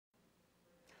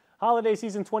Holiday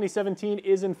season 2017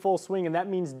 is in full swing, and that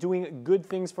means doing good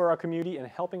things for our community and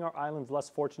helping our islands less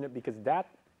fortunate, because that,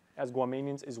 as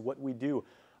Guamanians, is what we do.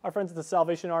 Our friends at the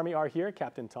Salvation Army are here,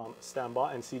 Captain Tom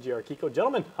Stambaugh and CJ Arquico.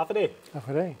 Gentlemen, hafa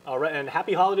Hafa. All right, and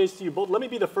happy holidays to you both. Let me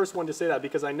be the first one to say that,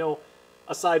 because I know,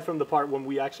 aside from the part when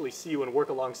we actually see you and work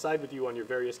alongside with you on your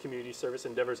various community service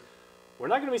endeavors, we're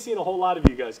not going to be seeing a whole lot of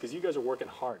you guys, because you guys are working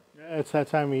hard. Yeah, it's that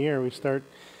time of year.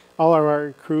 All of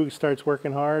our crew starts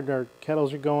working hard. Our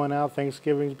kettles are going out.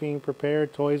 Thanksgiving's being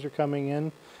prepared. Toys are coming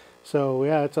in. So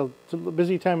yeah, it's a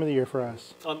busy time of the year for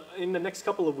us. In the next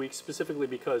couple of weeks, specifically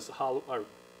because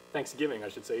Thanksgiving, I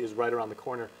should say, is right around the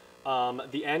corner.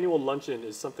 The annual luncheon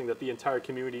is something that the entire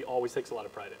community always takes a lot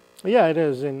of pride in. Yeah, it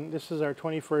is, and this is our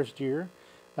 21st year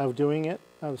of doing it.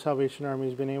 The Salvation Army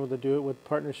has been able to do it with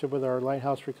partnership with our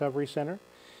Lighthouse Recovery Center.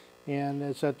 And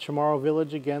it's at Chamorro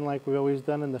Village again, like we've always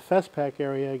done, in the Festpac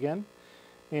area again.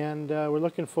 And we're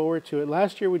looking forward to it.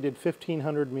 Last year we did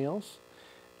 1,500 meals.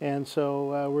 And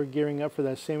so we're gearing up for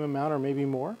that same amount or maybe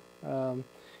more. And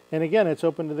again, it's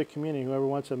open to the community, whoever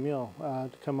wants a meal,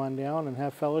 to come on down and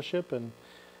have fellowship. And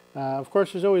of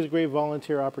course, there's always great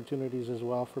volunteer opportunities as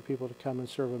well for people to come and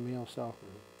serve a meal. So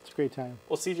it's a great time.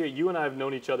 Well, CJ, you and I have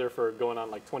known each other for going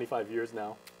on like 25 years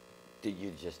now.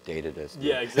 You just dated us. Dude.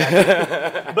 Yeah,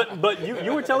 exactly. but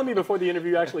you were telling me before the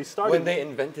interview actually started. When they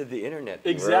invented the internet,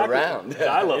 they exactly. were around.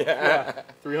 Dial-up, yeah.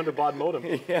 300 baud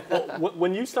modem. Yeah. Well,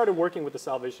 when you started working with the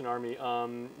Salvation Army,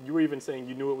 you were even saying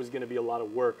you knew it was going to be a lot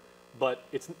of work, but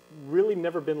it's really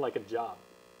never been like a job,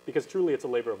 because truly it's a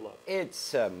labor of love.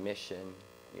 It's a mission.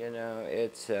 You know,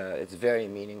 it's very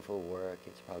meaningful work.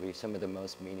 It's probably some of the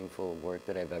most meaningful work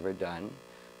that I've ever done.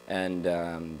 And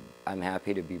I'm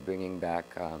happy to be bringing back,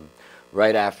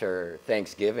 right after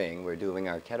Thanksgiving, we're doing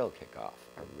our kettle kickoff,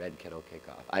 our red kettle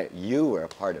kickoff. You were a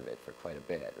part of it for quite a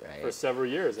bit, right? For several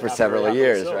years. For several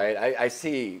years, right? I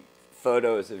see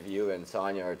photos of you and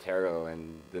Sonia Artero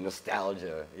and the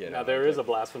nostalgia. You know, now there is a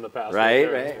blast from the past.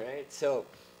 Right. So,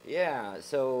 yeah,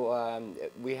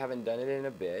 we haven't done it in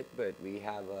a bit, but we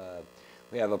have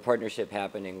a partnership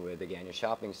happening with the Ganya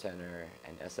Shopping Center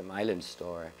and SM Island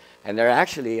Store, and they're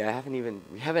actually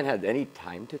we haven't had any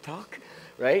time to talk,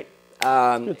 right?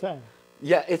 Good time.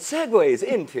 Yeah, it segues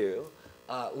into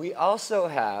we also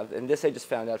have, and this I just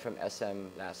found out from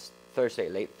SM last Thursday,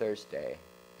 late Thursday,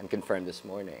 and confirmed this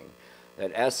morning,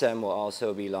 that SM will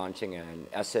also be launching an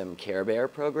SM Care Bear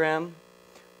program,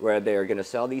 where they're going to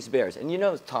sell these bears. And you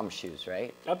know Tom's Shoes,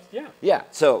 right? Yeah. Yeah,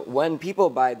 so when people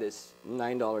buy this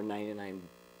 $9.99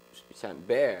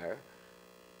 bear,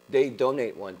 they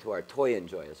donate one to our Toy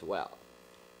Enjoy as well.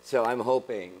 So I'm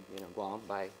hoping, Guam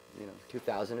buy,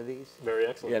 2,000 of these. Very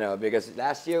excellent. Because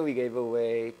last year we gave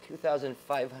away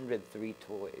 2,503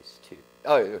 toys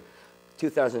to,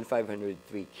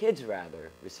 2,503 kids rather,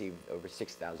 received over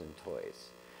 6,000 toys.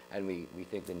 And we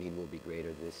think the need will be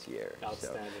greater this year.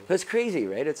 Outstanding. So it's crazy,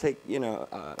 right? It's like,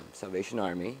 Salvation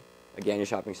Army, again, your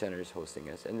shopping center is hosting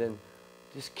us, and then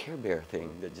this Care Bear thing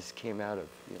that just came out of,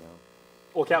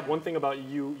 Well, Cap, one thing about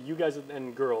you guys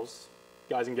and girls,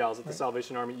 guys and gals at the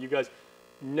Salvation Army, you guys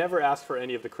never ask for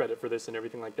any of the credit for this and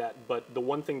everything like that, but the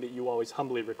one thing that you always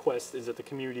humbly request is that the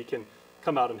community can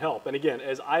come out and help. And again,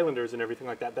 as islanders and everything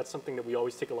like that, that's something that we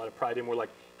always take a lot of pride in. We're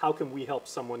like, how can we help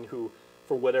someone who,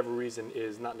 for whatever reason,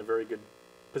 is not in a very good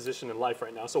position in life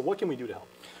right now? So what can we do to help?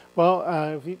 Well,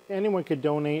 anyone could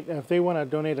donate. If they want to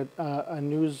donate a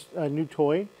new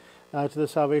toy to the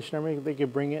Salvation Army, they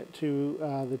could bring it to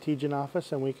the TGen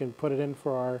office, and we can put it in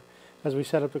for as we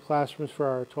set up the classrooms for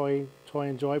our Toy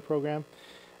Enjoy program.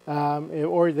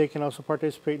 Or they can also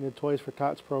participate in the Toys for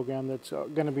Tots program that's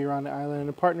going to be around the island in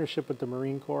a partnership with the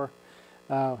Marine Corps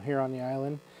here on the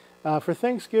island. For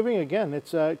Thanksgiving, again,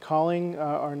 it's calling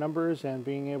our numbers and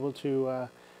being able to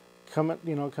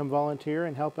come volunteer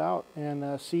and help out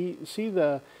and see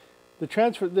the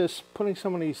transfer. Putting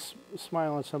somebody's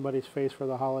smile on somebody's face for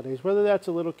the holidays, whether that's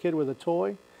a little kid with a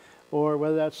toy, or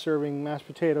whether that's serving mashed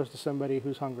potatoes to somebody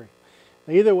who's hungry.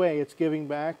 Either way, it's giving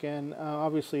back, and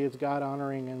obviously it's God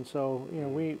honoring, and so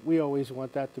we always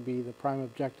want that to be the prime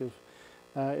objective.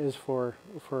 Is for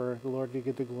the Lord to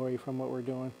get the glory from what we're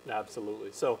doing.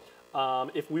 Absolutely. So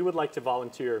if we would like to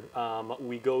volunteer,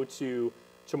 we go to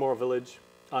Chamorro Village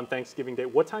on Thanksgiving Day.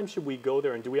 What time should we go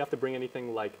there, and do we have to bring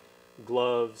anything like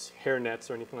gloves, hair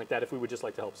nets, or anything like that if we would just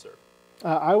like to help serve?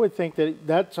 I would think that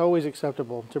that's always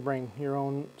acceptable to bring your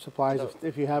own supplies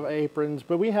if you have aprons,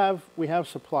 but we have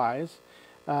supplies.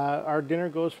 Our dinner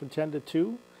goes from 10 to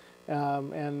 2.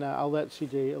 And I'll let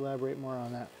CJ elaborate more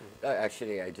on that.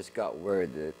 Actually, I just got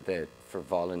word that for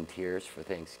volunteers for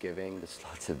Thanksgiving, the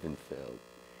slots have been filled.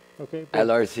 Okay.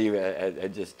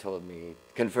 LRC just told me,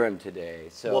 confirmed today.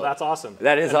 So Well, that's awesome.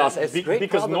 That is And awesome. It's great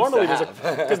because problems normally to there's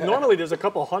have. because normally there's a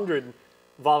couple hundred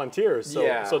volunteers. So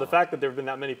Yeah. so the fact that there have been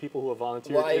that many people who have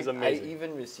volunteered Well, is I amazing.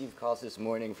 even received calls this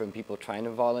morning from people trying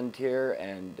to volunteer,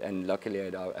 and luckily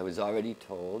I was already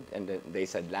told, and they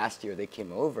said last year they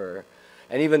came over,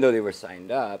 and even though they were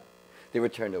signed up, they were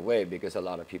turned away because a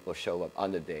lot of people show up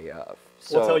on the day of.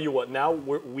 So We'll tell you what. Now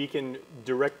we can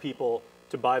direct people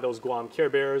to buy those Guam Care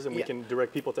Bears, and we Yeah. can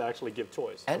direct people to actually give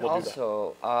toys. And we'll do that.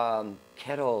 also,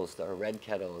 kettles, the red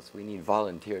kettles, we need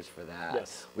volunteers for that.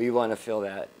 Yes. We want to fill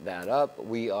that up.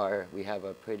 We have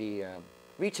a pretty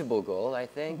reachable goal, I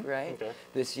think, right? Okay.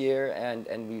 This year, and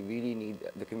we really need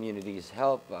the community's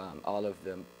help. All of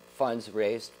the funds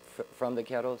raised from the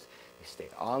kettles, they stay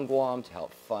on Guam to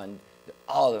help fund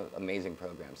all the amazing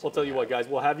programs. We'll that tell we you what, have. guys.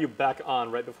 We'll have you back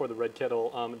on right before the Red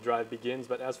Kettle drive begins.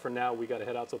 But as for now, we got to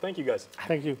head out. So thank you, guys.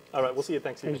 Thank you. All right, we'll see you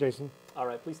Thanksgiving. Thanks, Jason. All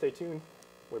right, please stay tuned.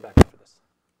 We're back.